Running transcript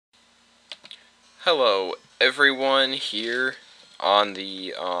Hello everyone here on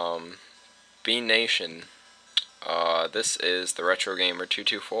the Bean Nation. This is the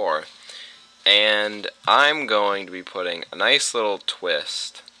Retrogamer224, and I'm going to be putting a nice little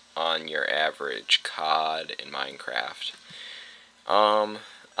twist on your average COD in Minecraft.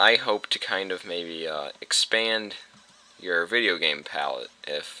 I hope to kind of maybe expand your video game palette,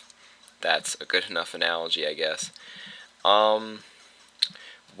 if that's a good enough analogy, I guess.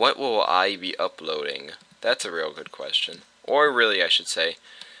 What will I be uploading? That's a real good question. Or really, I should say,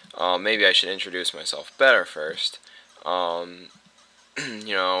 maybe I should introduce myself better first. I'm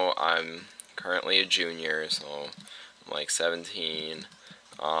currently a junior, so I'm like 17.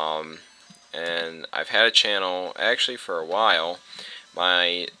 And I've had a channel actually for a while.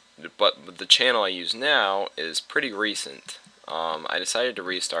 But the channel I use now is pretty recent. I decided to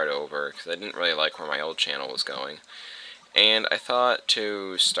restart over because I didn't really like where my old channel was going. And I thought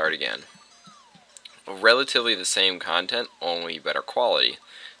to start again. Relatively the same content, only better quality.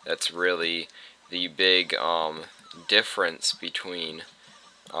 That's really the big difference between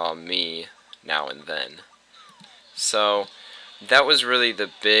me now and then. So that was really the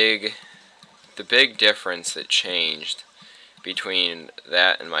big difference that changed between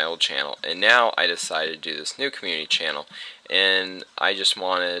that and my old channel. And now I decided to do this new community channel, and I just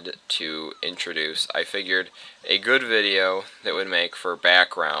wanted to introduce, I figured a good video that would make for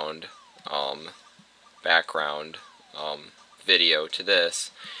background video to this,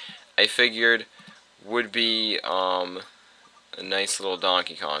 I figured would be a nice little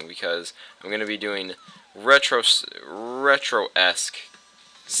Donkey Kong, because I'm going to be doing retro-esque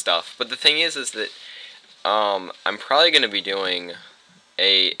stuff. But the thing is that I'm probably going to be doing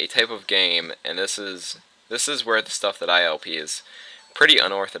a type of game, and this is where the stuff that I LP is pretty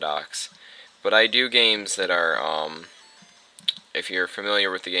unorthodox. But I do games that are, if you're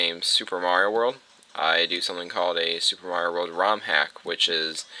familiar with the game Super Mario World, I do something called a Super Mario World ROM hack, which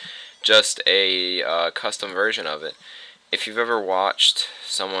is just a custom version of it. If you've ever watched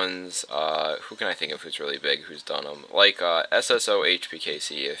someone's, who can I think of who's really big, who's done them, like SSO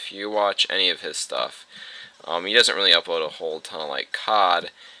HPKC, if you watch any of his stuff, he doesn't really upload a whole ton of like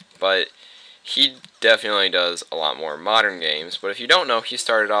COD, but he definitely does a lot more modern games. But if you don't know, he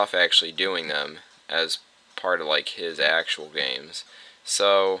started off actually doing them as part of like his actual games.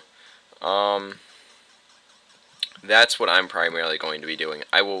 So that's what I'm primarily going to be doing.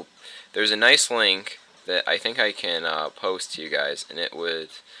 There's a nice link that I think I can post to you guys, and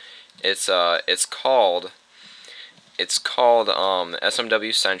it's called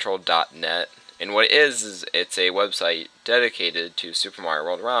smwcentral.net. And what it is it's a website dedicated to Super Mario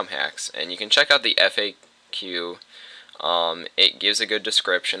World ROM hacks, and you can check out the FAQ. It gives a good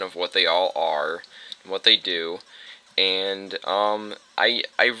description of what they all are and what they do, and I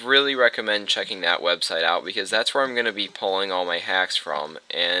really recommend checking that website out, because that's where I'm going to be pulling all my hacks from.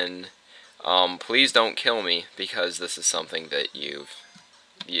 And please don't kill me, because this is something that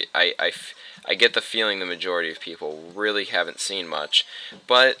I get the feeling the majority of people really haven't seen much,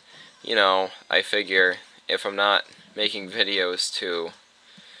 but you know, I figure if I'm not making videos to,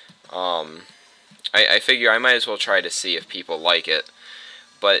 I figure I might as well try to see if people like it.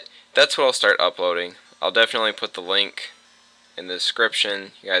 But that's what I'll start uploading. I'll definitely put the link in the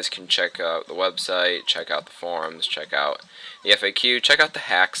description. You guys can check out the website, check out the forums, check out the FAQ, check out the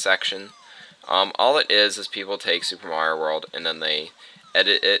hack section. All it is people take Super Mario World and then they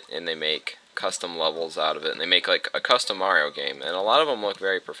edit it and they make custom levels out of it, and they make like a custom Mario game, and a lot of them look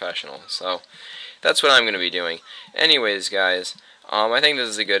very professional. So that's what I'm going to be doing. Anyways, guys, I think this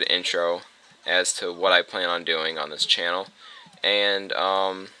is a good intro as to what I plan on doing on this channel, and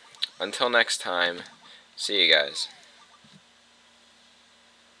until next time, see you guys.